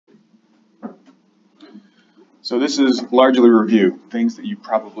So this is largely review, things that you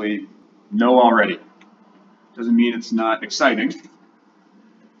probably know already. Doesn't mean it's not exciting.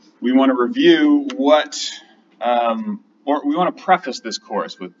 We want to review what, or we want to preface this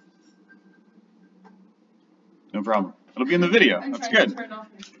course with, no problem. It'll be in the video. That's good.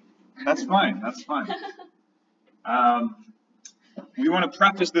 That's fine. That's fine. We want to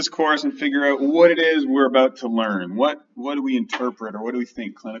preface this course and figure out what it is we're about to learn. What do we interpret, or what do we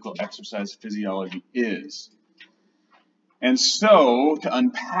think clinical exercise physiology is? And so, to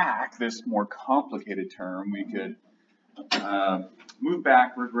unpack this more complicated term, we could move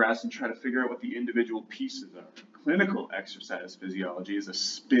back, regress, and try to figure out what the individual pieces are. Clinical exercise physiology is a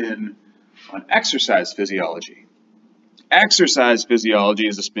spin on exercise physiology. Exercise physiology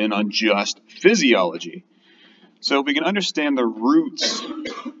is a spin on just physiology. So if we can understand the roots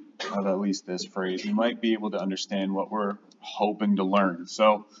of at least this phrase, we might be able to understand what we're hoping to learn.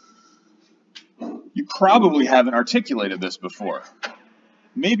 So you probably haven't articulated this before.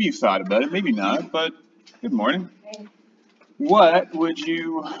 Maybe you've thought about it, maybe not, but good morning. What would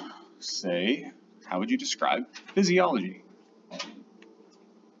you say, how would you describe physiology?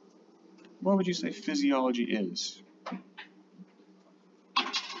 What would you say physiology is?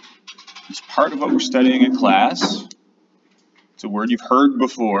 It's part of what we're studying in class. It's a word you've heard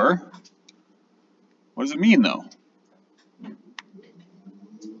before. What does it mean, though?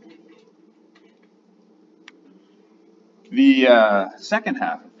 The second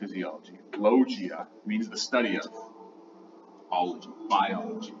half of physiology, logia, means the study of ology,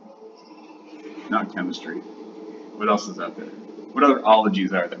 biology, not chemistry. What else is out there? What other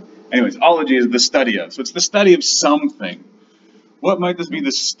ologies are there? Anyways, ology is the study of. So it's the study of something. What might this be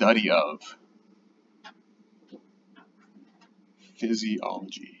the study of?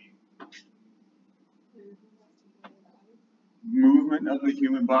 Physiology. Movement of the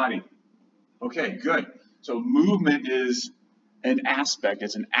human body. Okay, good. So movement is an aspect,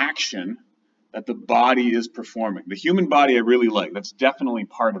 it's an action that the body is performing. The human body I really like. That's definitely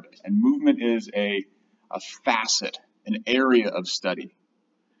part of it. And movement is a facet, an area of study.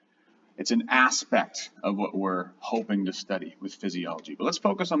 It's an aspect of what we're hoping to study with physiology. But let's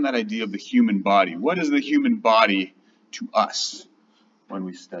focus on that idea of the human body. What is the human body to us when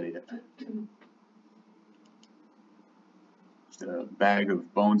we study it? Just a bag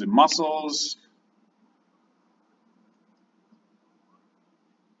of bones and muscles.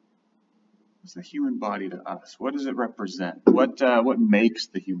 What's the human body to us? What does it represent? What makes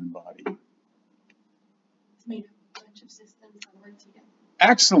the human body? It's made of a bunch of systems that work together.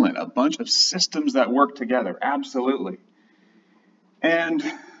 Excellent. A bunch of systems that work together. Absolutely. And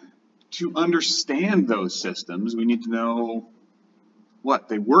to understand those systems, we need to know what?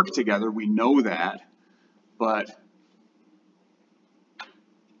 They work together. We know that. But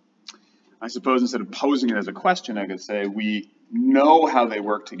I suppose instead of posing it as a question, I could say we know how they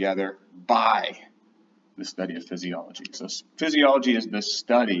work together by the study of physiology. So physiology is the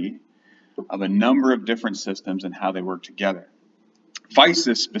study of a number of different systems and how they work together.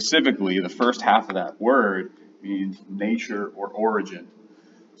 Physis specifically, the first half of that word, means nature or origin.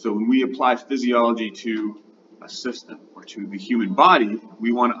 So when we apply physiology to a system or to the human body,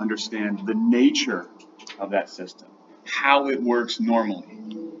 we want to understand the nature of that system, how it works normally,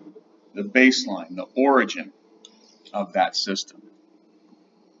 the baseline, the origin of that system.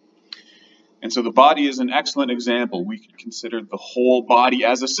 And so the body is an excellent example. We could consider the whole body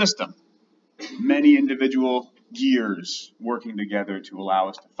as a system. Many individual gears working together to allow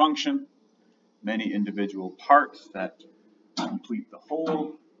us to function. Many individual parts that complete the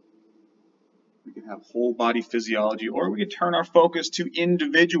whole. We could have whole body physiology, or we could turn our focus to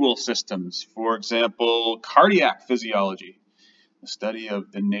individual systems. For example, cardiac physiology, the study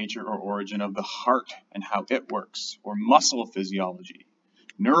of the nature or origin of the heart and how it works, or muscle physiology,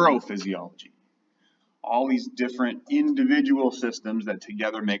 neurophysiology. All these different individual systems that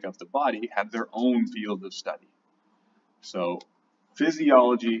together make up the body have their own field of study. So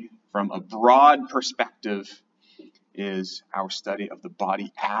physiology, from a broad perspective, is our study of the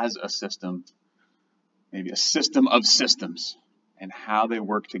body as a system, maybe a system of systems, and how they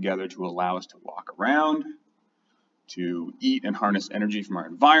work together to allow us to walk around, to eat and harness energy from our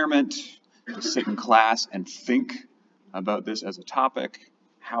environment, to sit in class and think about this as a topic,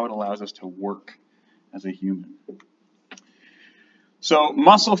 how it allows us to work as a human. So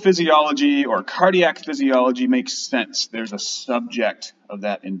muscle physiology or cardiac physiology makes sense. There's a subject of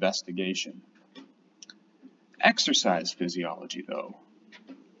that investigation. Exercise physiology, though,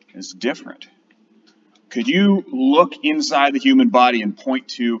 is different. Could you look inside the human body and point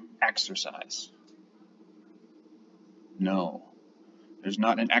to exercise? No. There's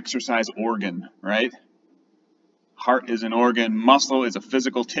not an exercise organ, right? Heart is an organ, muscle is a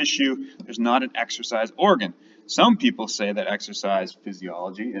physical tissue. There's not an exercise organ. Some people say that exercise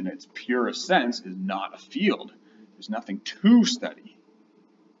physiology, in its purest sense, is not a field. There's nothing to study,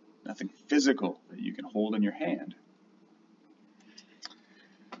 nothing physical that you can hold in your hand.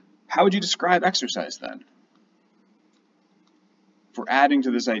 How would you describe exercise then? If we're adding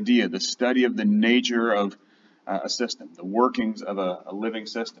to this idea, the study of the nature of a system, the workings of a living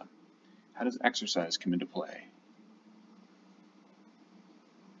system, how does exercise come into play?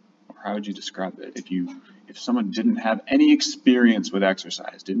 Or how would you describe it? If someone didn't have any experience with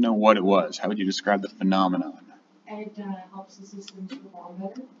exercise, didn't know what it was, how would you describe the phenomenon? It helps the systems perform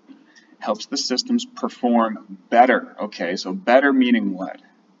better. Helps the systems perform better. Okay, so better meaning what?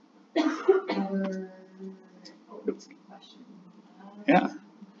 Better. Oh, that's a good question. Yeah.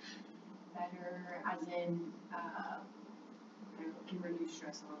 Better, as in, can reduce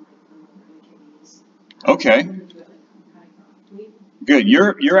stress on the kidneys. Okay. Do it, kind of chronically. Good.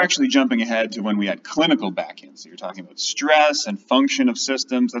 You're actually jumping ahead to when we had clinical back in. So you're talking about stress and function of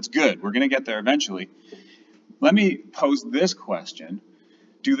systems. That's good. We're going to get there eventually. Let me pose this question.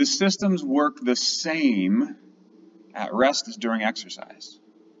 Do the systems work the same at rest as during exercise?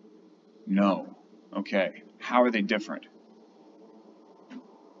 No. Okay. How are they different?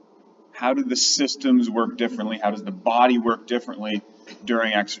 How do the systems work differently? How does the body work differently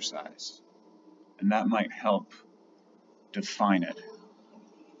during exercise? And that might help define it.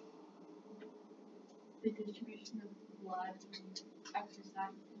 The distribution of blood and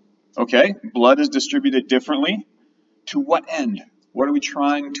exercise. Okay, blood is distributed differently. To what end? What are we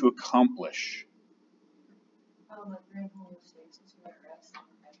trying to accomplish? Like we're in homeostasis, we're at rest,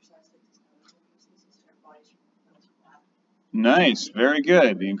 exercise takes us out of homeostasis, our bodies built for that. Nice, very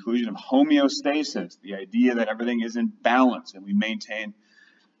good. The inclusion of homeostasis, the idea that everything is in balance and we maintain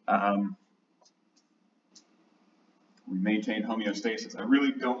homeostasis. I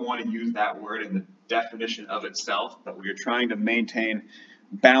really don't want to use that word in the definition of itself, but we are trying to maintain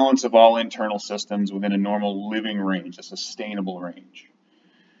balance of all internal systems within a normal living range, a sustainable range.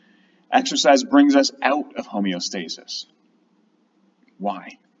 Exercise brings us out of homeostasis.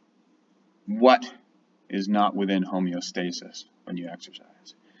 Why? What is not within homeostasis when you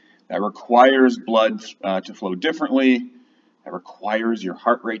exercise? That requires blood to flow differently. That requires your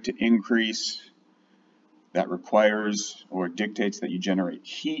heart rate to increase. That requires or dictates that you generate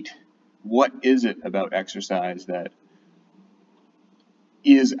heat. What is it about exercise that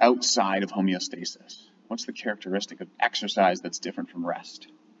is outside of homeostasis? What's the characteristic of exercise that's different from rest?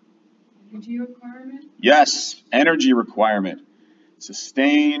 Energy requirement? Yes, energy requirement.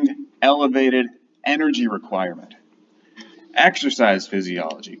 Sustained, elevated energy requirement. Exercise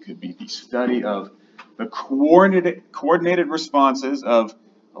physiology could be the study of the coordinated responses of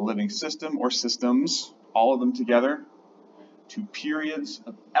a living system or systems, all of them together, to periods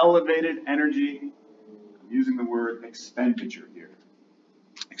of elevated energy. I'm using the word expenditure here.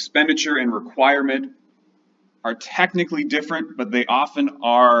 Expenditure and requirement are technically different, but they often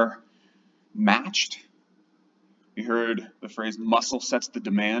are matched. You heard the phrase muscle sets the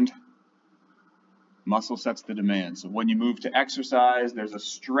demand. Muscle sets the demand. So when you move to exercise, there's a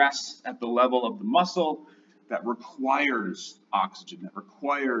stress at the level of the muscle that requires oxygen, that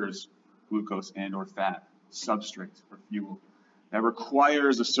requires glucose and or fat, substrates for fuel, that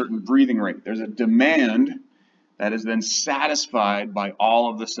requires a certain breathing rate. There's a demand that is then satisfied by all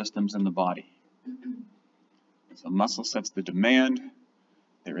of the systems in the body. So muscle sets the demand.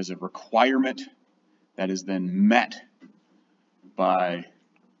 There is a requirement that is then met by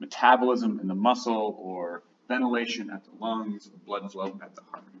metabolism in the muscle or ventilation at the lungs or blood flow at the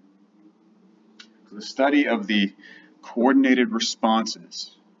heart. So the study of the coordinated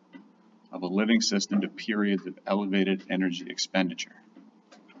responses of a living system to periods of elevated energy expenditure.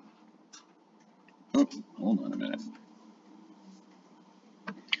 Oh, hold on a minute.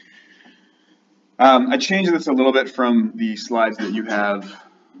 I changed this a little bit from the slides that you have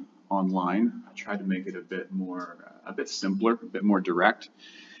online. I tried to make it a bit simpler, a bit more direct.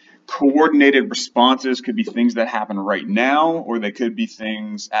 Coordinated responses could be things that happen right now, or they could be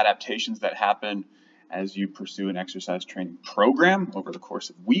adaptations that happen as you pursue an exercise training program over the course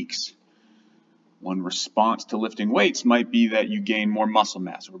of weeks. One response to lifting weights might be that you gain more muscle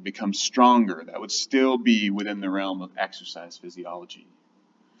mass or become stronger. That would still be within the realm of exercise physiology.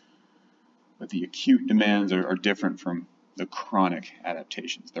 But the acute demands are different from the chronic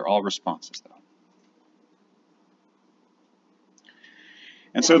adaptations. They're all responses, though.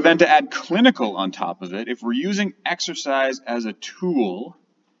 And so then to add clinical on top of it, if we're using exercise as a tool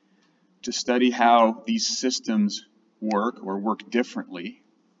to study how these systems work or work differently,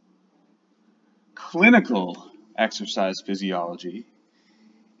 clinical exercise physiology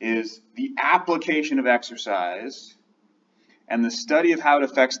is the application of exercise and the study of how it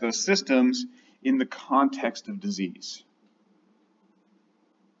affects those systems in the context of disease.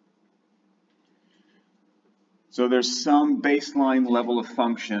 So there's some baseline level of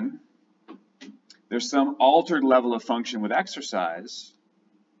function. There's some altered level of function with exercise.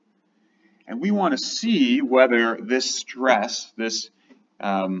 And we want to see whether this stress, this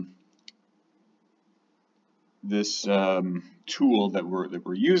tool that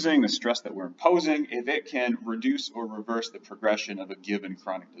we're using, the stress that we're imposing, if it can reduce or reverse the progression of a given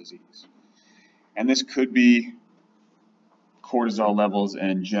chronic disease. And this could be cortisol levels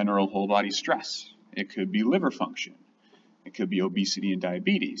and general whole body stress. It could be liver function. It could be obesity and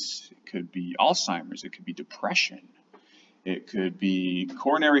diabetes. It could be Alzheimer's. It could be depression. It could be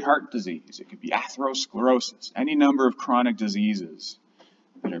coronary heart disease. It could be atherosclerosis. Any number of chronic diseases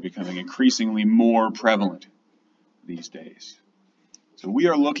that are becoming increasingly more prevalent these days. So we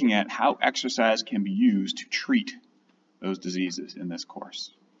are looking at how exercise can be used to treat those diseases in this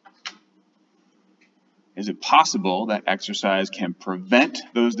course. Is it possible that exercise can prevent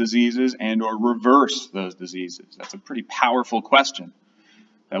those diseases and or reverse those diseases? That's a pretty powerful question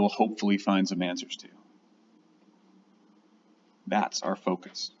that we'll hopefully find some answers to. That's our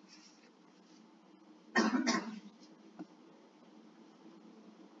focus.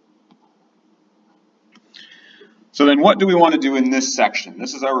 So then what do we want to do in this section?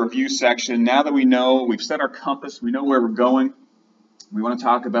 This is our review section. Now that we know, we've set our compass, we know where we're going, we want to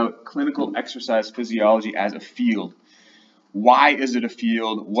talk about clinical exercise physiology as a field. Why is it a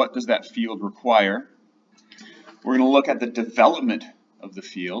field? What does that field require? We're going to look at the development of the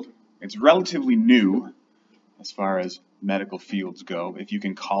field. It's relatively new as far as medical fields go, if you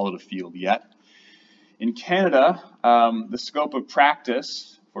can call it a field yet. In Canada, the scope of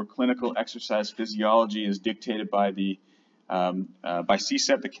practice for clinical exercise physiology is dictated by the by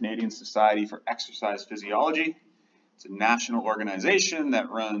CSEP, the Canadian Society for Exercise Physiology. It's a national organization that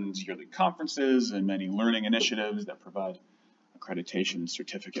runs yearly conferences and many learning initiatives that provide accreditation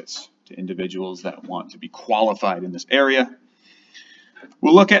certificates to individuals that want to be qualified in this area.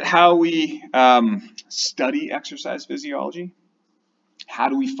 We'll look at how we study exercise physiology. How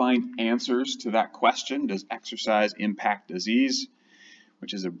do we find answers to that question? Does exercise impact disease?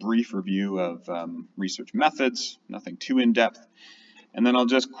 Which is a brief review of research methods, nothing too in-depth. And then I'll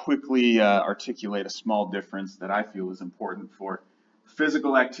just quickly articulate a small difference that I feel is important for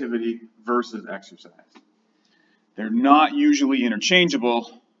physical activity versus exercise. They're not usually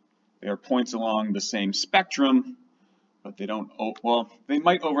interchangeable. They are points along the same spectrum, but they don't, well, they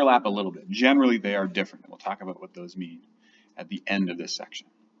might overlap a little bit. Generally, they are different. We'll talk about what those mean at the end of this section.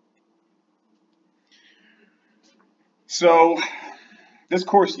 So this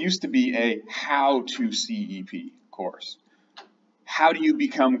course used to be a how to CEP course. How do you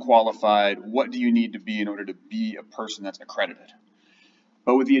become qualified? What do you need to be in order to be a person that's accredited?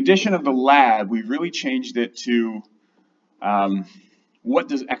 But with the addition of the lab, we've really changed it to what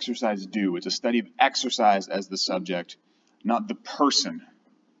does exercise do? It's a study of exercise as the subject, not the person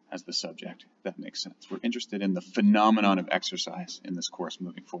as the subject. If that makes sense. We're interested in the phenomenon of exercise in this course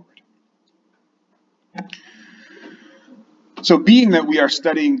moving forward. So being that we are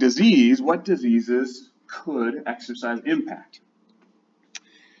studying disease, what diseases could exercise impact?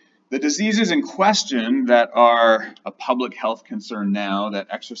 The diseases in question that are a public health concern now that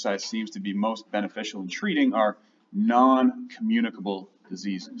exercise seems to be most beneficial in treating are non-communicable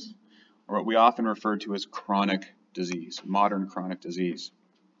diseases, or what we often refer to as chronic disease, modern chronic disease.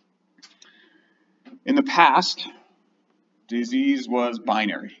 In the past, disease was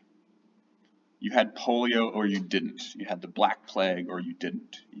binary. You had polio or you didn't. You had the Black Plague or you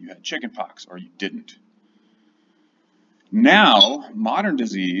didn't. You had chickenpox or you didn't. Now, modern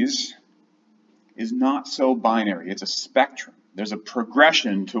disease is not so binary. It's a spectrum. There's a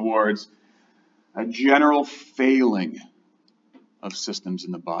progression towards a general failing of systems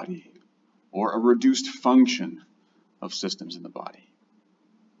in the body or a reduced function of systems in the body.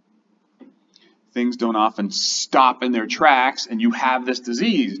 Things don't often stop in their tracks and you have this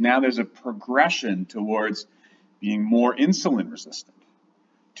disease. Now there's a progression towards being more insulin resistant,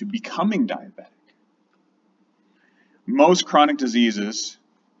 to becoming diabetic. Most chronic diseases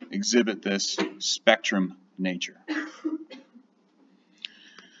exhibit this spectrum nature.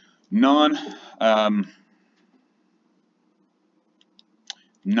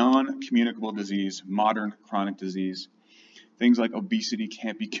 Non-communicable disease, modern chronic disease. Things like obesity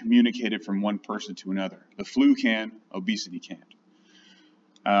can't be communicated from one person to another. The flu can, obesity can't.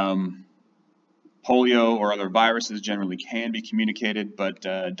 Polio or other viruses generally can be communicated, but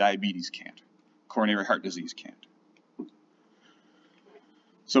diabetes can't. coronary heart disease can't.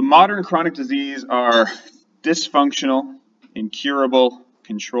 So modern chronic disease are dysfunctional, incurable,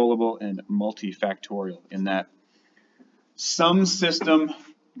 controllable, and multifactorial in that some system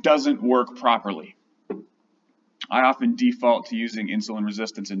doesn't work properly. I often default to using insulin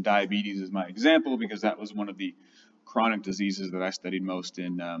resistance and diabetes as my example because that was one of the chronic diseases that I studied most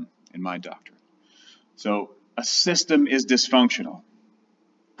in my doctorate. So a system is dysfunctional.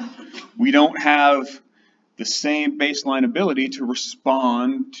 We don't have the same baseline ability to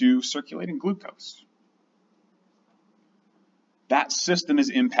respond to circulating glucose. That system is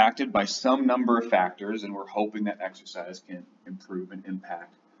impacted by some number of factors, and we're hoping that exercise can improve and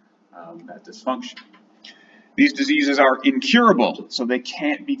impact that dysfunction. These diseases are incurable, so they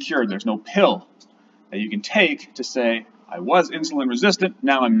can't be cured. There's no pill that you can take to say, I was insulin resistant,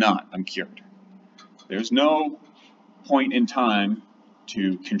 now I'm not, I'm cured. There's no point in time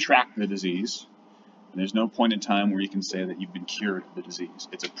to contract the disease, and there's no point in time where you can say that you've been cured of the disease.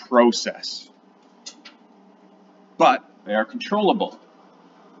 It's a process. But they are controllable.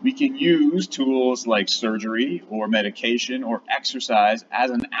 We can use tools like surgery or medication or exercise as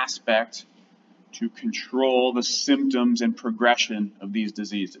an aspect to control the symptoms and progression of these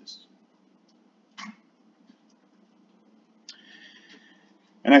diseases.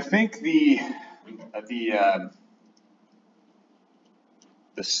 And I think the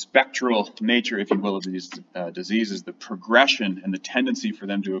spectral nature, if you will, of these diseases, the progression and the tendency for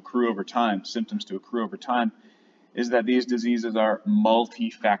them to accrue over time, symptoms to accrue over time, is that these diseases are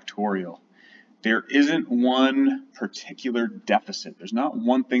multifactorial. There isn't one particular deficit. There's not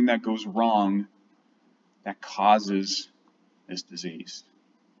one thing that goes wrong that causes this disease.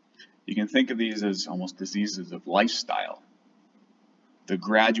 You can think of these as almost diseases of lifestyle. The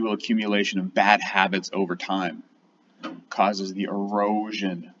gradual accumulation of bad habits over time causes the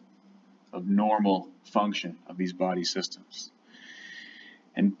erosion of normal function of these body systems.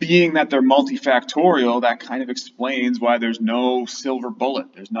 And being that they're multifactorial, that kind of explains why there's no silver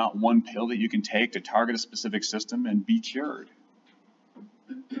bullet. There's not one pill that you can take to target a specific system and be cured.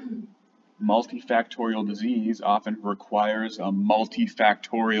 Multifactorial disease often requires a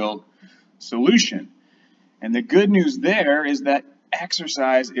multifactorial solution. And the good news there is that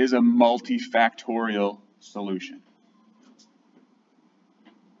exercise is a multifactorial solution.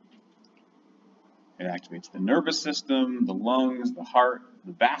 It activates the nervous system, the lungs, the heart,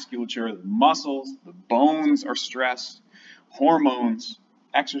 the vasculature, the muscles, the bones are stressed, hormones.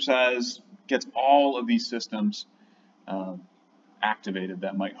 Exercise gets all of these systems activated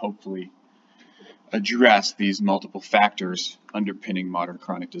that might hopefully address these multiple factors underpinning modern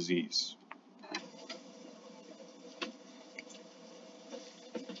chronic disease.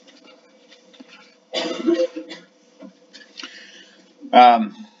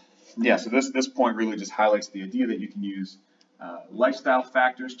 So this point really just highlights the idea that you can use lifestyle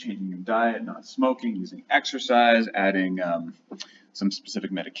factors, changing your diet, not smoking, using exercise, adding some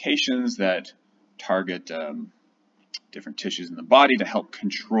specific medications that target different tissues in the body to help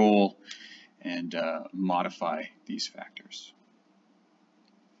control and modify these factors.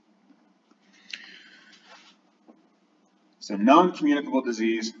 So non-communicable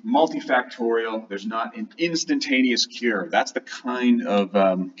disease, multifactorial, there's not an instantaneous cure. That's the kind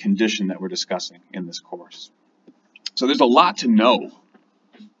of condition that we're discussing in this course. So there's a lot to know.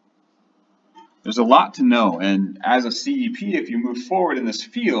 There's a lot to know, and as a CEP, if you move forward in this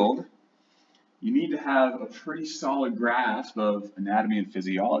field, you need to have a pretty solid grasp of anatomy and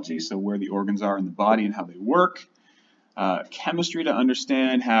physiology, so where the organs are in the body and how they work, chemistry to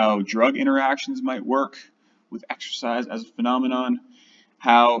understand how drug interactions might work with exercise as a phenomenon,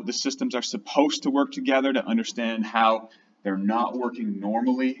 how the systems are supposed to work together to understand how they're not working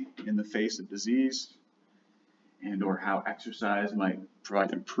normally in the face of disease, and or how exercise might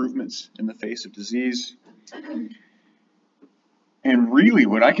provide improvements in the face of disease. And really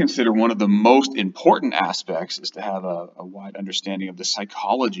what I consider one of the most important aspects is to have a wide understanding of the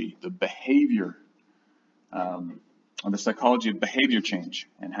psychology, the behavior, the psychology of behavior change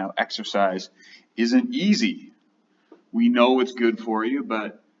and how exercise isn't easy. We know it's good for you,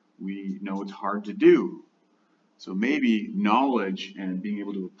 but we know it's hard to do. So maybe knowledge and being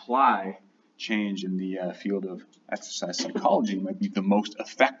able to apply change in the field of exercise psychology might be the most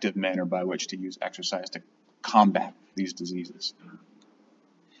effective manner by which to use exercise to combat these diseases.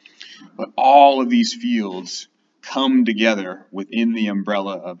 But all of these fields come together within the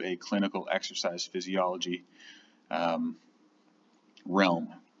umbrella of a clinical exercise physiology realm,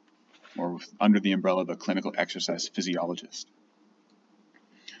 or under the umbrella of a clinical exercise physiologist.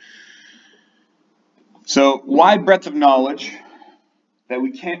 So why breadth of knowledge that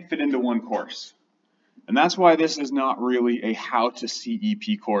we can't fit into one course? And that's why this is not really a how to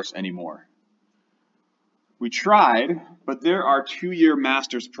CEP course anymore. We tried, but there are 2-year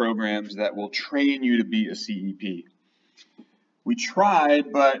master's programs that will train you to be a CEP. We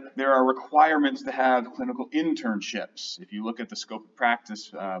tried, but there are requirements to have clinical internships. If you look at the scope of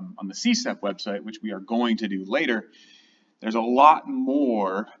practice on the CSEP website, which we are going to do later, there's a lot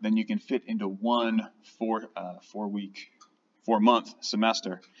more than you can fit into one 4-month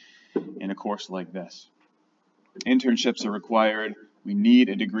semester in a course like this. Internships are required. We need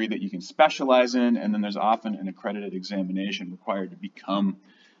a degree that you can specialize in, and then there's often an accredited examination required to become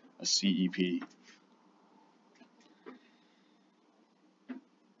a CEP.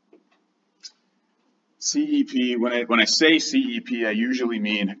 CEP, when I say CEP, I usually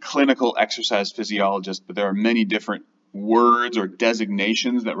mean clinical exercise physiologist, but there are many different words or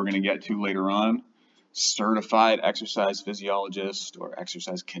designations that we're going to get to later on. Certified exercise physiologist or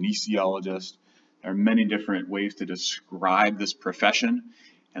exercise kinesiologist. There are many different ways to describe this profession,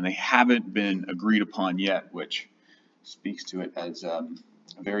 and they haven't been agreed upon yet, which speaks to it as a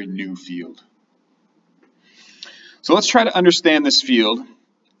very new field. So let's try to understand this field.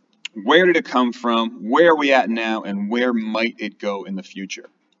 Where did it come from? Where are we at now? And where might it go in the future?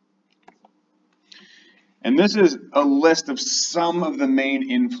 And this is a list of some of the main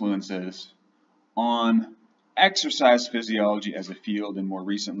influences on exercise physiology as a field, and more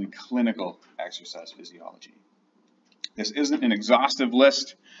recently clinical exercise physiology. This isn't an exhaustive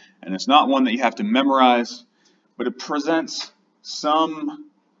list, and it's not one that you have to memorize, but it presents some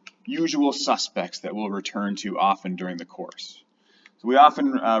usual suspects that we'll return to often during the course. So we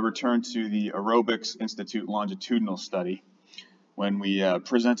often return to the Aerobics Institute longitudinal study. When we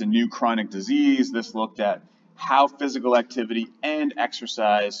present a new chronic disease, this looked at how physical activity and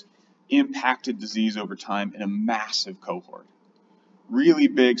exercise impacted disease over time in a massive cohort. Really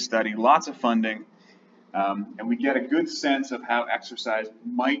big study, lots of funding, and we get a good sense of how exercise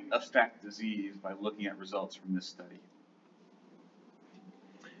might affect disease by looking at results from this study.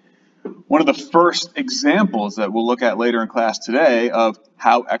 One of the first examples that we'll look at later in class today of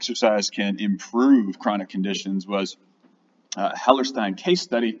how exercise can improve chronic conditions was a Hellerstein case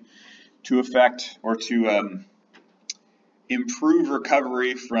study to affect or to improve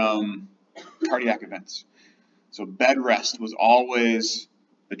recovery from cardiac events. So bed rest was always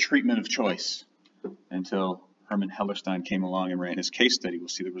the treatment of choice until Hermann Hellerstein came along and ran his case study. We'll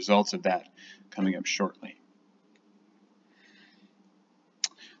see the results of that coming up shortly.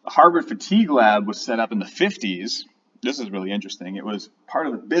 The Harvard Fatigue Lab was set up in the 50s. This is really interesting. It was part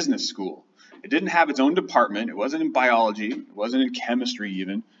of the business school. It didn't have its own department. It wasn't in biology. It wasn't in chemistry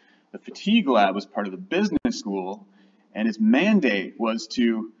even. The Fatigue Lab was part of the business school, and its mandate was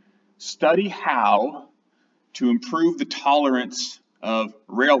to study how to improve the tolerance of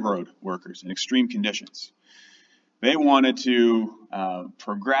railroad workers in extreme conditions. They wanted to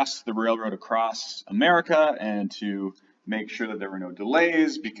progress the railroad across America and to make sure that there were no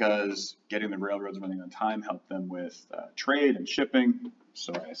delays, because getting the railroads running on time helped them with trade and shipping.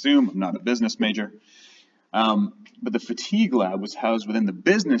 So I assume I'm not a business major. But the Fatigue Lab was housed within the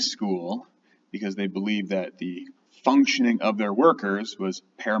business school because they believed that the functioning of their workers was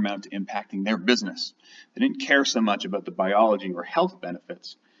paramount to impacting their business. They didn't care so much about the biology or health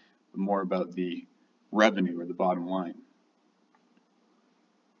benefits, but more about the revenue or the bottom line.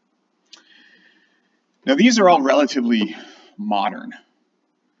 Now, these are all relatively modern.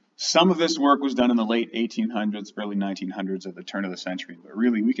 Some of this work was done in the late 1800s, early 1900s, at the turn of the century, but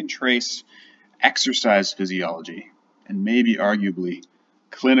really we can trace exercise physiology, and maybe arguably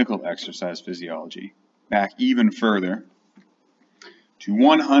clinical exercise physiology, back even further to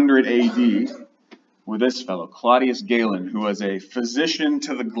 100 AD with this fellow, Claudius Galen, who was a physician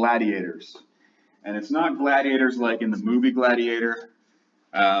to the gladiators. And it's not gladiators like in the movie Gladiator.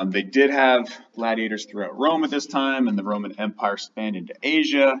 They did have gladiators throughout Rome at this time, and the Roman Empire spanned into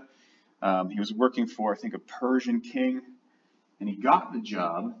Asia. He was working for, I think, a Persian king, and he got the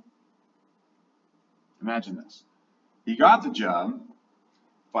job. Imagine this. He got the job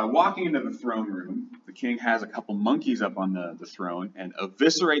by walking into the throne room. The king has a couple monkeys up on the throne and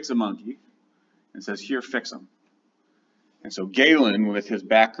eviscerates a monkey and says, "Here, fix him." And so Galen, with his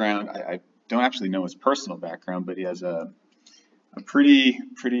background, I don't actually know his personal background, but he has a pretty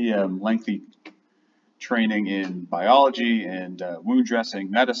lengthy training in biology and wound dressing,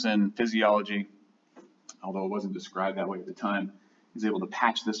 medicine, physiology, although it wasn't described that way at the time. He's able to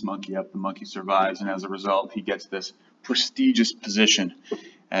patch this monkey up, the monkey survives, and as a result, he gets this prestigious position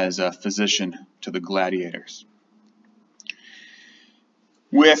as a physician to the gladiators.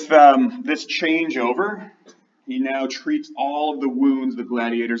 With this changeover, he now treats all of the wounds the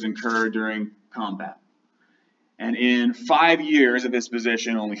gladiators incur during combat. And in 5 years of his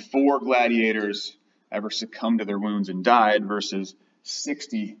position, only 4 gladiators ever succumbed to their wounds and died versus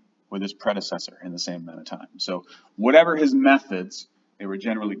 60 with his predecessor in the same amount of time. So whatever his methods, they were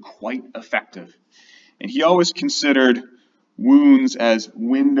generally quite effective. And he always considered wounds as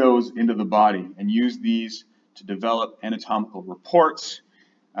windows into the body and used these to develop anatomical reports,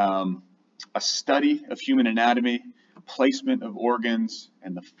 a study of human anatomy, placement of organs,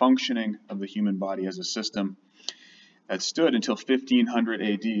 and the functioning of the human body as a system that stood until 1500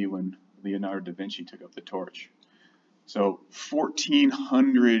 AD when Leonardo da Vinci took up the torch. So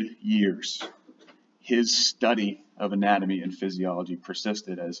 1400 years, his study of anatomy and physiology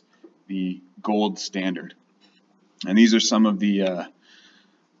persisted as the gold standard. And these are some of the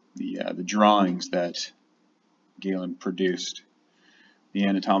drawings that Galen produced, the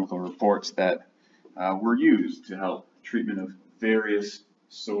anatomical reports that were used to help treatment of various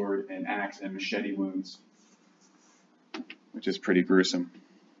sword and axe and machete wounds, which is pretty gruesome.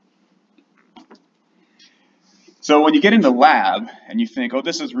 So when you get into lab and you think, oh,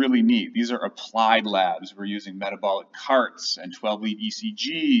 this is really neat, these are applied labs. We're using metabolic carts and 12-lead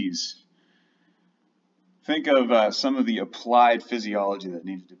ECGs. Think of some of the applied physiology that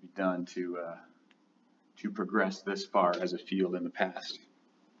needed to be done to progress this far as a field in the past.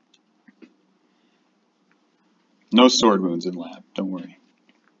 No sword wounds in lab, don't worry.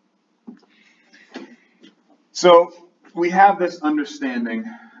 So we have this understanding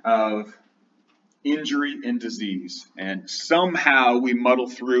of injury and disease, and somehow we muddle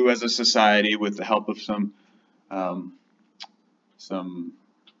through as a society with the help of some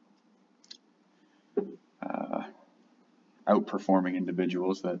outperforming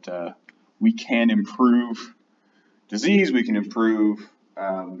individuals that we can improve disease, we can improve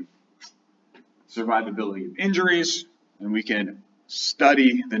survivability of injuries, and we can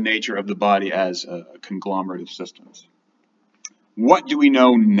study the nature of the body as a conglomerate of systems. What do we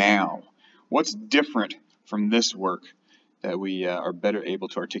know now? What's different from this work that we are better able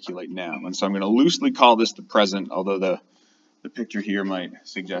to articulate now? And so I'm going to loosely call this the present, although the picture here might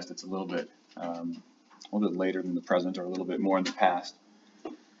suggest it's a little bit later than the present or a little bit more in the past.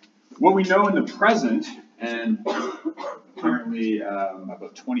 What we know in the present, and currently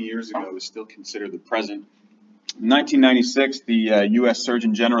about 20 years ago is still considered the present. In 1996, the U.S.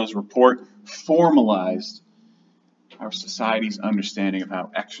 Surgeon General's report formalized our society's understanding of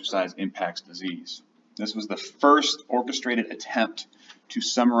how exercise impacts disease. This was the first orchestrated attempt to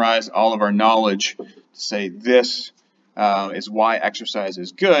summarize all of our knowledge to say this is why exercise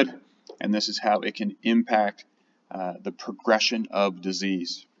is good, and this is how it can impact the progression of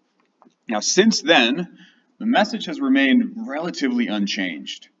disease. Now, since then, the message has remained relatively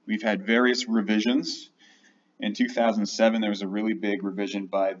unchanged. We've had various revisions. In 2007, there was a really big revision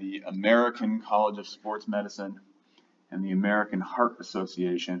by the American College of Sports Medicine and the American Heart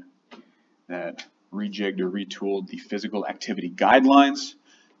Association that rejigged or retooled the physical activity guidelines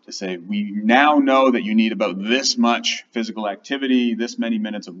to say we now know that you need about this much physical activity, this many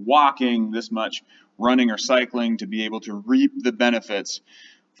minutes of walking, this much running or cycling to be able to reap the benefits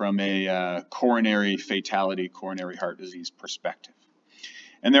from a coronary fatality, coronary heart disease perspective.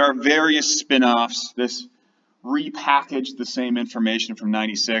 And there are various spin-offs. This repackaged the same information from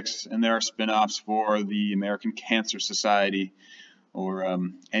 96, and there are spin-offs for the American Cancer Society or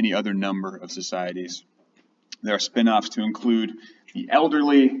any other number of societies. There are spin-offs to include the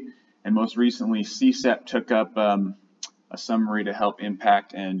elderly, and most recently CSEP took up a summary to help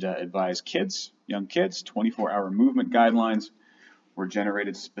impact and advise kids, young kids. 24-hour movement guidelines were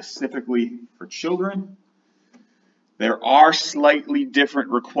generated specifically for children. There are slightly different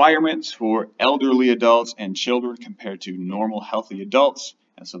requirements for elderly adults and children compared to normal healthy adults,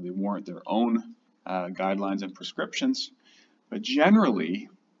 and so they warrant their own guidelines and prescriptions. But generally,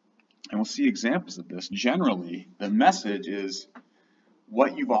 and we'll see examples of this, generally the message is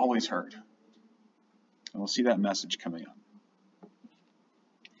what you've always heard. And we'll see that message coming up.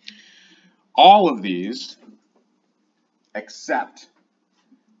 All of these accept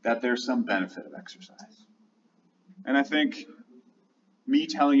that there's some benefit of exercise. And I think me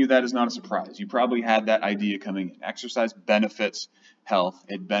telling you that is not a surprise. You probably had that idea coming in. Exercise benefits health.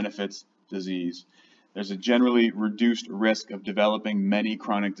 It benefits disease. There's a generally reduced risk of developing many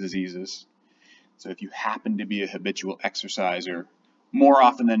chronic diseases. So if you happen to be a habitual exerciser, more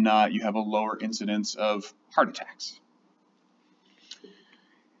often than not, you have a lower incidence of heart attacks.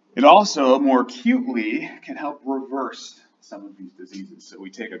 It also, more acutely, can help reverse some of these diseases. So we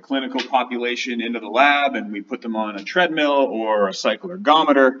take a clinical population into the lab and we put them on a treadmill or a cycle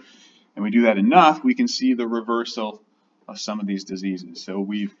ergometer, and we do that enough, we can see the reversal of some of these diseases. So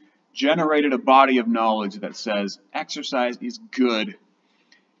we've generated a body of knowledge that says exercise is good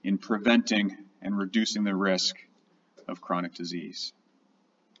in preventing and reducing the risk of chronic disease.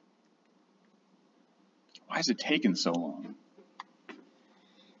 Why has it taken so long?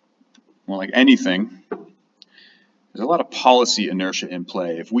 Well, like anything, there's a lot of policy inertia in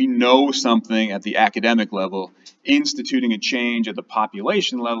play. If we know something at the academic level, instituting a change at the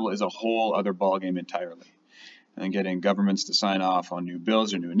population level is a whole other ballgame entirely. And then getting governments to sign off on new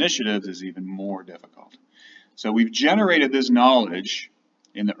bills or new initiatives is even more difficult. So we've generated this knowledge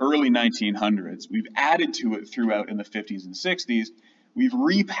in the early 1900s. We've added to it throughout in the 50s and 60s. We've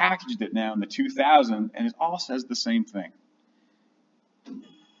repackaged it now in the 2000s, and it all says the same thing.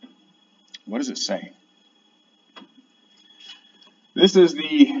 What does it say? This is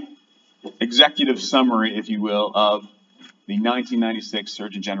the executive summary, if you will, of the 1996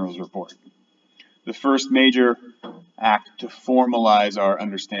 Surgeon General's report. The first major act to formalize our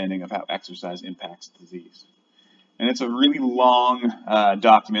understanding of how exercise impacts disease. And it's a really long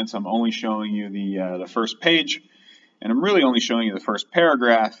document, so I'm only showing you the first page, and I'm really only showing you the first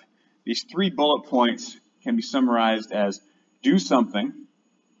paragraph. These 3 bullet points can be summarized as do something.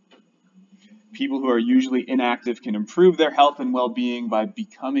 People who are usually inactive can improve their health and well-being by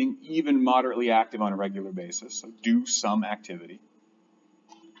becoming even moderately active on a regular basis. So do some activity.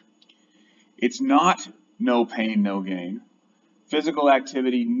 It's not no pain, no gain. Physical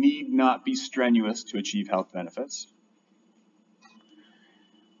activity need not be strenuous to achieve health benefits.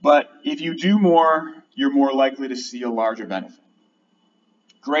 But if you do more, you're more likely to see a larger benefit.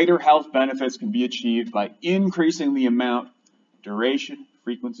 Greater health benefits can be achieved by increasing the amount, duration,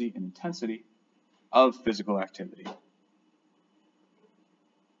 frequency, and intensity of physical activity.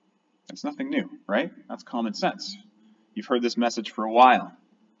 That's nothing new, right? That's common sense. You've heard this message for a while.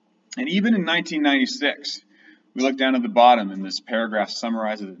 And even in 1996, we look down at the bottom and this paragraph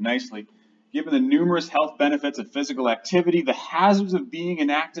summarizes it nicely. Given the numerous health benefits of physical activity, the hazards of being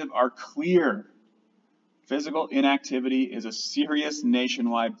inactive are clear. Physical inactivity is a serious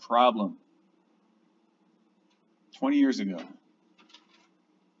nationwide problem. 20 years ago.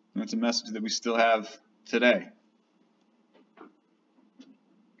 And it's a message that we still have today.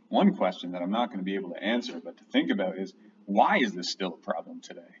 One question that I'm not going to be able to answer, but to think about is, why is this still a problem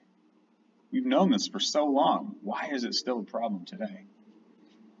today? We've known this for so long. Why is it still a problem today?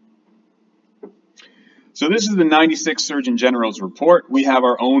 So this is the 96 Surgeon General's report. We have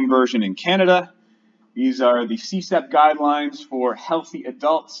our own version in Canada. These are the CSEP guidelines for healthy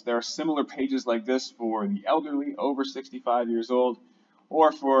adults. There are similar pages like this for the elderly over 65 years old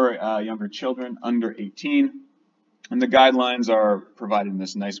or for younger children under 18. And the guidelines are provided in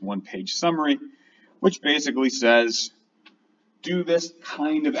this nice one-page summary, which basically says, do this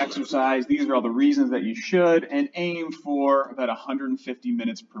kind of exercise. These are all the reasons that you should, and aim for about 150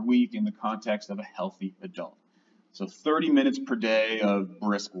 minutes per week in the context of a healthy adult. So 30 minutes per day of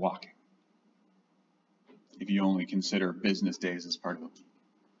brisk walking, if you only consider business days as part of it,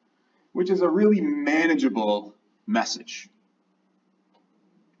 which is a really manageable message.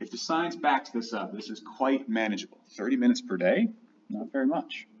 If the science backs this up, this is quite manageable. 30 minutes per day, not very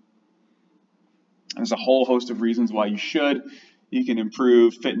much. There's a whole host of reasons why you should. You can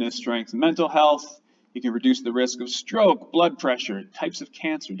improve fitness, strength, and mental health. You can reduce the risk of stroke, blood pressure, types of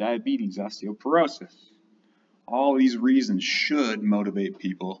cancer, diabetes, osteoporosis. All these reasons should motivate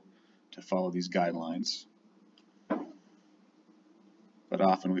people to follow these guidelines. But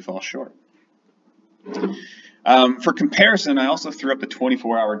often we fall short. For comparison, I also threw up the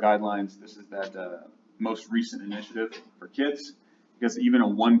 24-hour guidelines. This is that most recent initiative for kids, because even a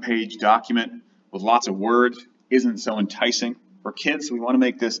one-page document with lots of words isn't so enticing for kids. So we want to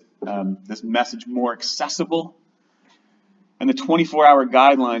make this this message more accessible. And the 24-hour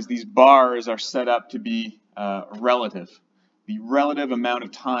guidelines, these bars are set up to be relative. The relative amount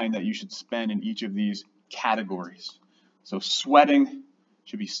of time that you should spend in each of these categories. So sweating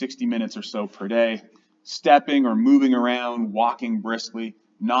should be 60 minutes or so per day. Stepping or moving around, walking briskly,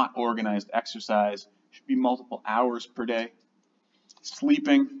 not organized exercise should be multiple hours per day.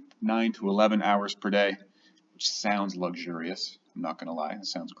 Sleeping, 9 to 11 hours per day, which sounds luxurious. I'm not going to lie, it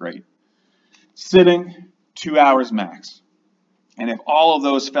sounds great. Sitting, 2 hours max. And if all of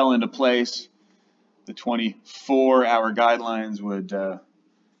those fell into place, the 24-hour guidelines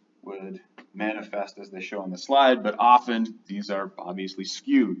would manifest as they show on the slide, but often these are obviously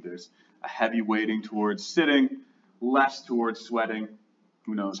skewed. There's a heavy weighting towards sitting, less towards sweating.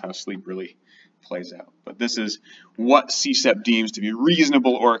 Who knows how sleep really plays out. But this is what CSEP deems to be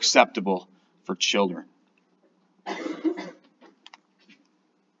reasonable or acceptable for children.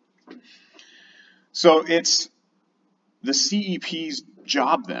 So it's the CEP's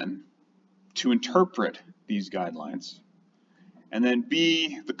job then to interpret these guidelines and then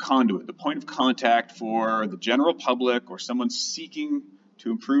be the conduit, the point of contact for the general public or someone seeking to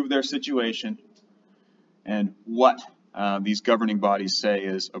improve their situation and what these governing bodies say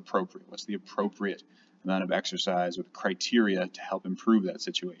is appropriate. What's the appropriate amount of exercise or the criteria to help improve that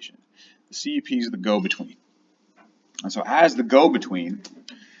situation? The CEP is the go-between. And so as the go-between,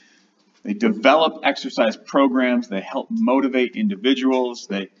 they develop exercise programs, they help motivate individuals,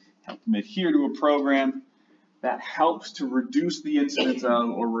 they help them adhere to a program that helps to reduce the incidence of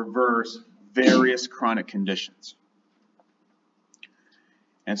or reverse various chronic conditions.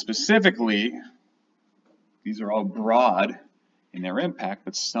 And specifically, these are all broad in their impact,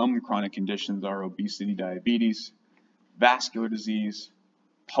 but some chronic conditions are obesity, diabetes, vascular disease,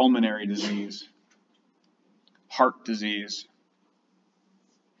 pulmonary disease, heart disease.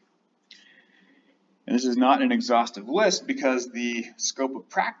 And this is not an exhaustive list because the scope of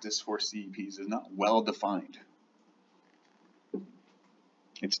practice for CEPs is not well defined.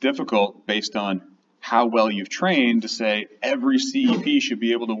 It's difficult based on how well you've trained to say every CEP should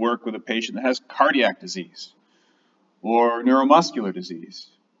be able to work with a patient that has cardiac disease or neuromuscular disease.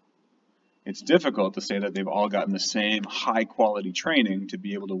 It's difficult to say that they've all gotten the same high quality training to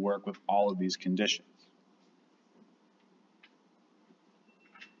be able to work with all of these conditions.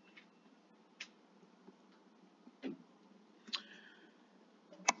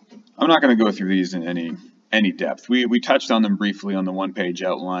 I'm not going to go through these in any depth. We touched on them briefly on the one-page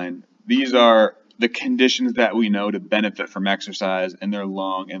outline. These are the conditions that we know to benefit from exercise, and they're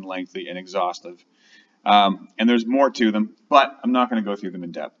long and lengthy and exhaustive. And there's more to them, but I'm not going to go through them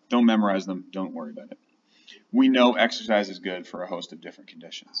in depth. Don't memorize them. Don't worry about it. We know exercise is good for a host of different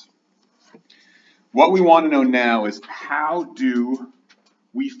conditions. What we want to know now is how do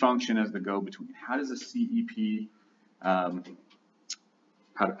we function as the go-between? How does a CEP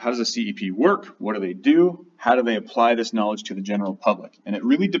How does a CEP work? What do they do? How do they apply this knowledge to the general public? And it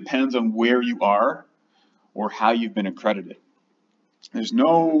really depends on where you are or how you've been accredited. There's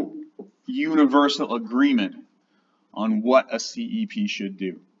no universal agreement on what a CEP should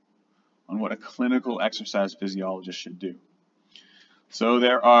do, on what a clinical exercise physiologist should do. So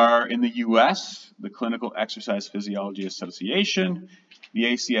there are, in the US, the Clinical Exercise Physiology Association, the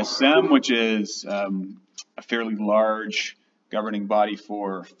ACSM, which is a fairly large governing body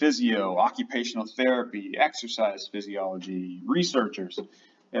for physio, occupational therapy, exercise physiology, researchers.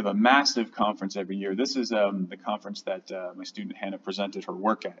 They have a massive conference every year. This is the conference that my student Hannah presented her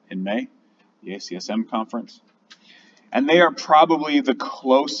work at in May, the ACSM conference. And they are probably the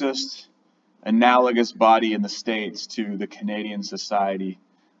closest analogous body in the States to the Canadian Society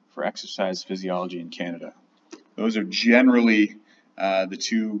for Exercise Physiology in Canada. Those are generally the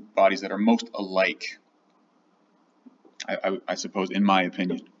two bodies that are most alike, I suppose, in my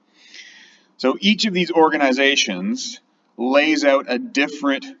opinion. So each of these organizations lays out a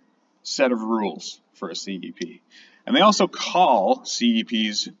different set of rules for a CEP. And they also call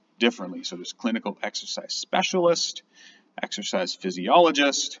CEPs differently. So there's clinical exercise specialist, exercise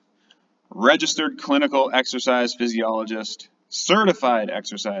physiologist, registered clinical exercise physiologist, certified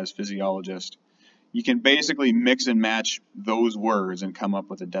exercise physiologist. You can basically mix and match those words and come up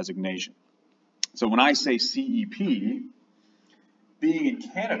with a designation. So when I say CEP, being in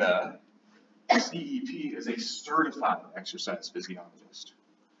Canada, CEP is a certified exercise physiologist.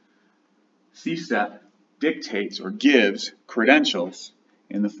 CSEP dictates or gives credentials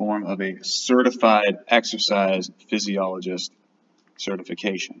in the form of a certified exercise physiologist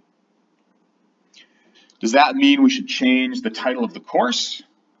certification. Does that mean we should change the title of the course?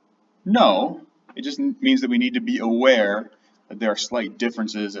 No, it just means that we need to be aware that there are slight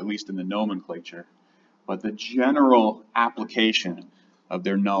differences, at least in the nomenclature, but the general application of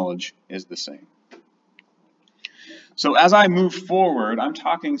their knowledge is the same. So as I move forward, I'm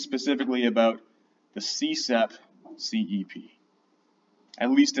talking specifically about the CSEP CEP,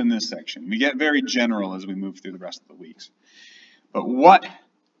 at least in this section. We get very general as we move through the rest of the weeks. But what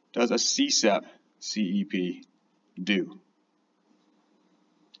does a CSEP CEP do?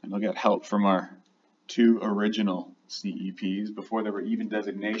 And we'll get help from our two original CEPs before there were even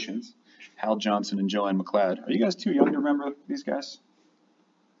designations, Hal Johnson and Joanne McLeod. Are you guys too young to remember these guys?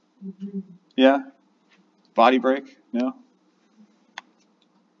 Yeah? Body break? No?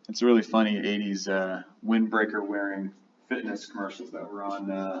 It's really funny 80s windbreaker wearing fitness commercials that were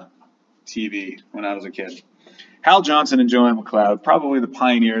on TV when I was a kid. Hal Johnson and Joanne McLeod, probably the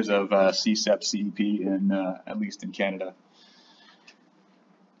pioneers of CSEP CEP in at least in Canada.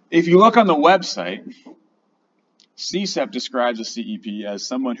 If you look on the website, CSEP describes a CEP as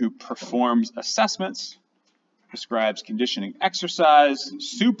someone who performs assessments, prescribes conditioning exercise,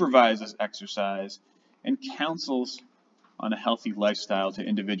 supervises exercise, and counsels on a healthy lifestyle to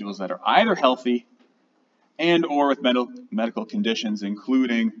individuals that are either healthy and or with medical conditions,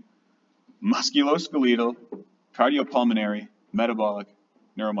 including musculoskeletal, cardiopulmonary, metabolic,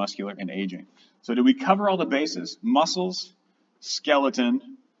 neuromuscular, and aging. So did we cover all the bases? Muscles,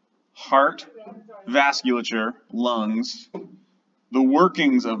 skeleton, heart, vasculature, lungs, the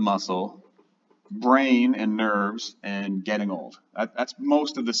workings of muscle, brain and nerves, and getting old. That's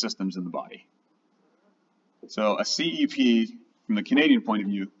most of the systems in the body. So a CEP, from the Canadian point of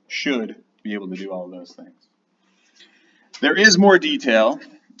view, should be able to do all of those things. There is more detail,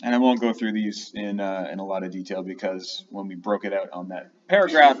 and I won't go through these in a lot of detail because when we broke it out on that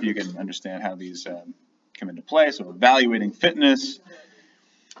paragraph, you can understand how these come into play. So evaluating fitness,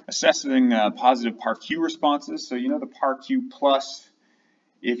 assessing positive PAR-Q responses. So you know the PAR-Q plus,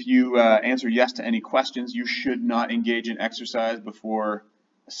 if you answer yes to any questions, you should not engage in exercise before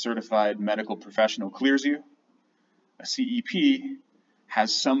a certified medical professional clears you. A CEP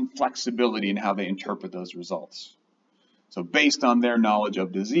has some flexibility in how they interpret those results. So based on their knowledge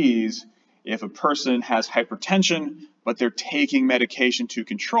of disease, if a person has hypertension, but they're taking medication to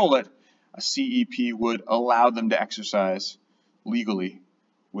control it, a CEP would allow them to exercise legally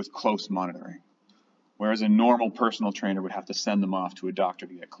with close monitoring, whereas a normal personal trainer would have to send them off to a doctor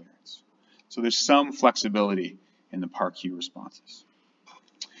to get clearance. So there's some flexibility in the PAR-Q responses.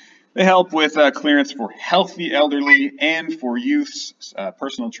 They help with clearance for healthy elderly and for youths.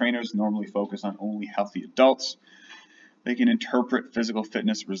 Personal trainers normally focus on only healthy adults. They can interpret physical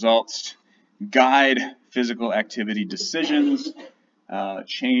fitness results, guide physical activity decisions,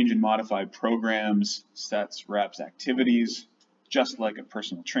 change and modify programs, sets, reps, activities, just like a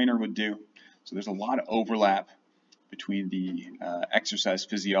personal trainer would do. So there's a lot of overlap between the exercise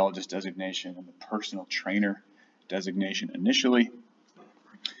physiologist designation and the personal trainer designation initially.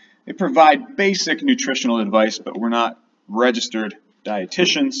 They provide basic nutritional advice, but we're not registered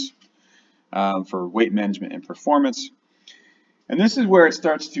dietitians for weight management and performance. And this is where it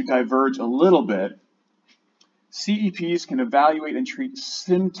starts to diverge a little bit. CEPs can evaluate and treat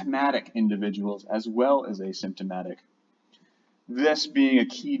symptomatic individuals as well as asymptomatic. This being a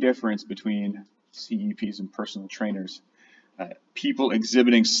key difference between CEPs and personal trainers. People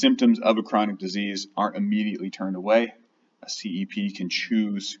exhibiting symptoms of a chronic disease aren't immediately turned away. A CEP can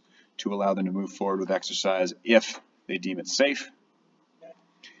choose to allow them to move forward with exercise if they deem it safe.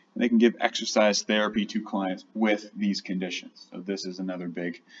 And they can give exercise therapy to clients with these conditions. So this is another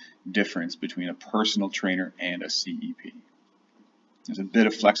big difference between a personal trainer and a CEP. There's a bit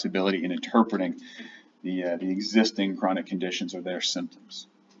of flexibility in interpreting the existing chronic conditions or their symptoms.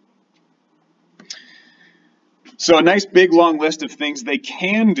 So a nice big long list of things they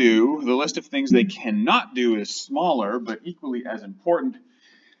can do. The list of things they cannot do is smaller, but equally as important.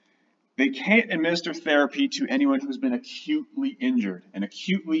 They can't administer therapy to anyone who's been acutely injured. And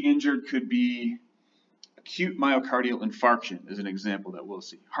acutely injured could be acute myocardial infarction is an example that we'll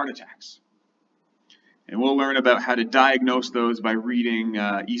see. Heart attacks. And we'll learn about how to diagnose those by reading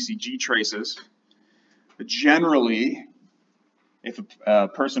ECG traces. But generally, if a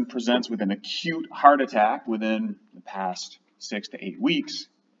person presents with an acute heart attack within the past 6 to 8 weeks,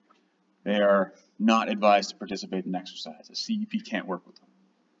 they are not advised to participate in exercise. A CEP can't work with them.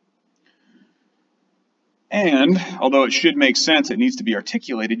 And, although it should make sense, it needs to be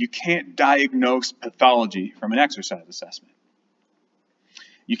articulated, you can't diagnose pathology from an exercise assessment.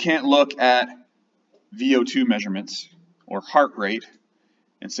 You can't look at VO2 measurements or heart rate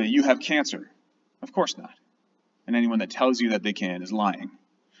and say, you have cancer. Of course not. And anyone that tells you that they can is lying.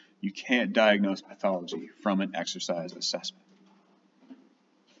 You can't diagnose pathology from an exercise assessment.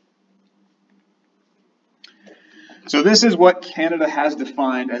 So this is what Canada has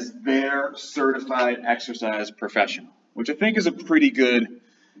defined as their certified exercise professional, which I think is a pretty good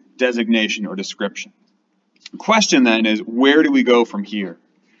designation or description. The question then is, where do we go from here?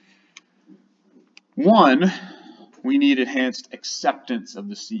 One, we need enhanced acceptance of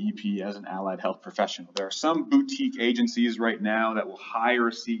the CEP as an allied health professional. There are some boutique agencies right now that will hire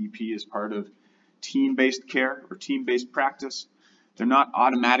a CEP as part of team-based care or team-based practice. They're not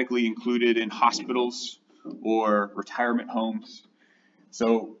automatically included in hospitals or retirement homes.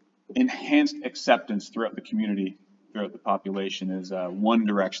 So enhanced acceptance throughout the community, throughout the population is one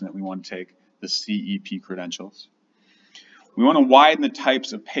direction that we want to take the CEP credentials. We want to widen the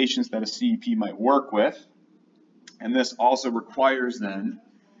types of patients that a CEP might work with. And this also requires then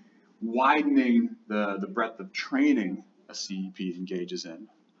widening the breadth of training a CEP engages in.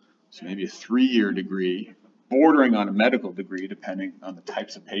 So maybe a 3-year degree, bordering on a medical degree, depending on the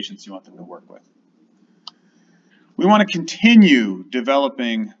types of patients you want them to work with. We want to continue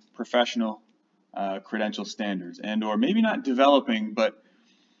developing professional credential standards, and or maybe not developing, but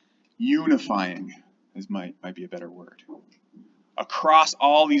unifying might be a better word. Across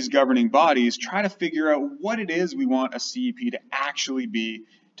all these governing bodies, try to figure out what it is we want a CEP to actually be,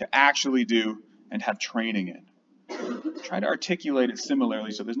 to actually do, and have training in. Try to articulate it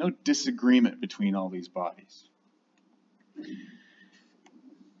similarly so there's no disagreement between all these bodies.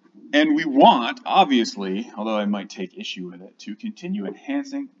 And we want, obviously, although I might take issue with it, to continue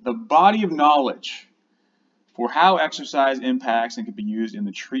enhancing the body of knowledge for how exercise impacts and can be used in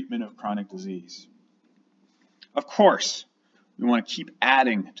the treatment of chronic disease. Of course, we want to keep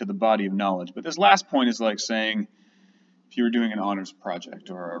adding to the body of knowledge, but this last point is like saying, if you were doing an honors project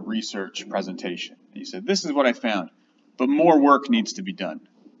or a research presentation, and you said, this is what I found, but more work needs to be done.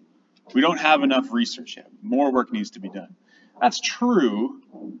 We don't have enough research yet. More work needs to be done. That's true,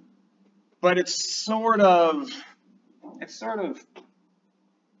 but it's sort of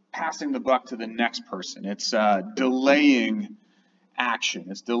passing the buck to the next person. It's delaying action.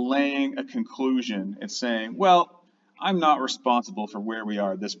 It's delaying a conclusion. It's saying, well, I'm not responsible for where we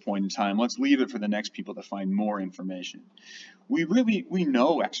are at this point in time. Let's leave it for the next people to find more information. We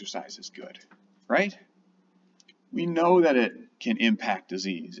know exercise is good, right? We know that it can impact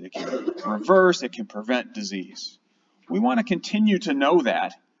disease. It can reverse, it can prevent disease. We want to continue to know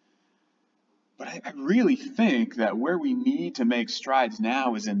that. But I really think that where we need to make strides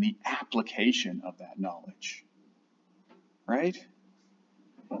now is in the application of that knowledge, right?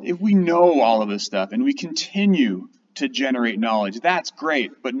 If we know all of this stuff and we continue to generate knowledge, that's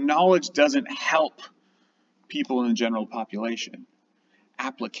great, but knowledge doesn't help people in the general population.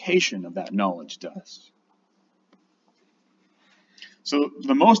 Application of that knowledge does. So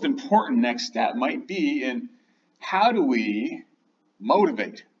the most important next step might be in how do we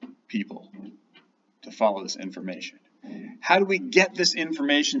motivate people to follow this information? How do we get this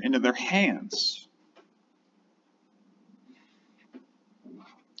information into their hands?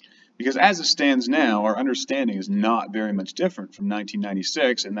 Because as it stands now, our understanding is not very much different from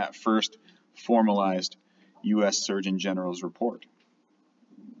 1996 and that first formalized U.S. Surgeon General's report.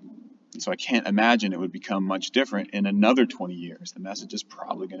 And so I can't imagine it would become much different in another 20 years. The message is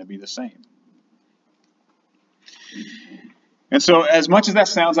probably going to be the same. And so as much as that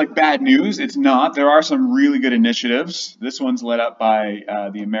sounds like bad news, it's not. There are some really good initiatives. This one's led up by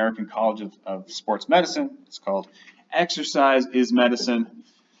the American College of Sports Medicine. It's called Exercise is Medicine.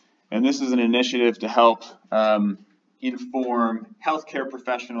 And this is an initiative to help inform healthcare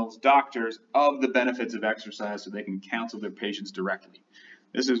professionals, doctors, of the benefits of exercise so they can counsel their patients directly.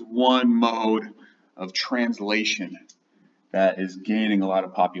 This is one mode of translation that is gaining a lot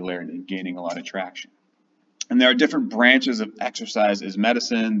of popularity, gaining a lot of traction. And there are different branches of exercise is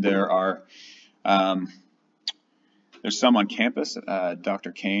medicine. There's some on campus.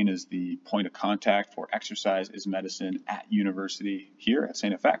 Dr. Kane is the point of contact for exercise is medicine at university here at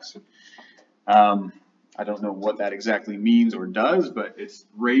St. FX. I don't know what that exactly means or does, but it's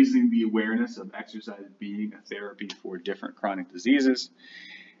raising the awareness of exercise being a therapy for different chronic diseases.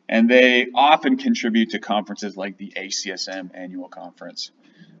 And they often contribute to conferences like the ACSM annual conference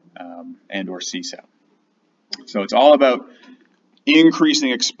and or CSAP. So it's all about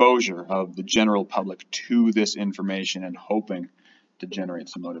increasing exposure of the general public to this information and hoping to generate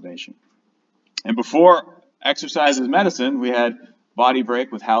some motivation. And before Exercise is Medicine, we had Body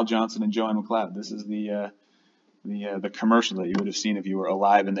Break with Hal Johnson and Joanne McLeod. This is the commercial that you would have seen if you were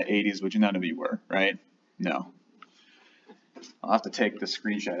alive in the 80s, which none of you were, right? No. I'll have to take the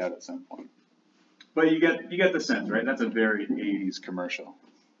screenshot out at some point. But you get the sense, right? That's a very 80s commercial.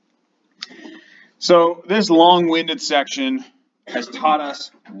 So this long-winded section has taught us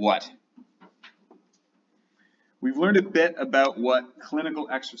what? We've learned a bit about what clinical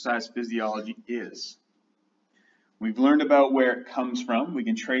exercise physiology is. We've learned about where it comes from. We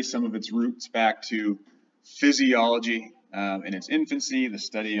can trace some of its roots back to physiology in its infancy, the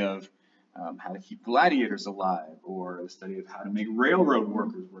study of how to keep gladiators alive, or the study of how to make railroad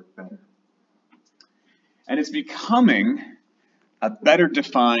workers work better. And it's becoming a better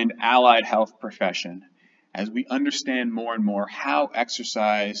defined allied health profession as we understand more and more how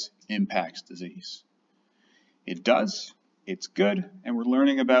exercise impacts disease. It does, it's good, and we're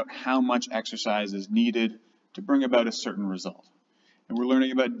learning about how much exercise is needed to bring about a certain result. And we're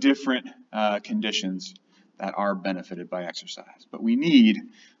learning about different conditions that are benefited by exercise. But we need,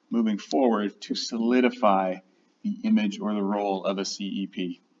 moving forward, to solidify the image or the role of a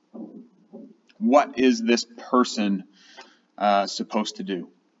CEP. What is this person supposed to do?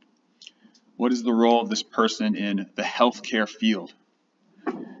 What is the role of this person in the healthcare field?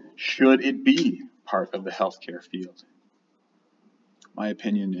 Should it be part of the healthcare field? My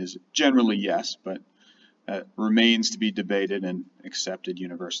opinion is generally yes, but remains to be debated and accepted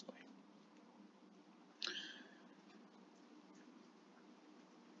universally.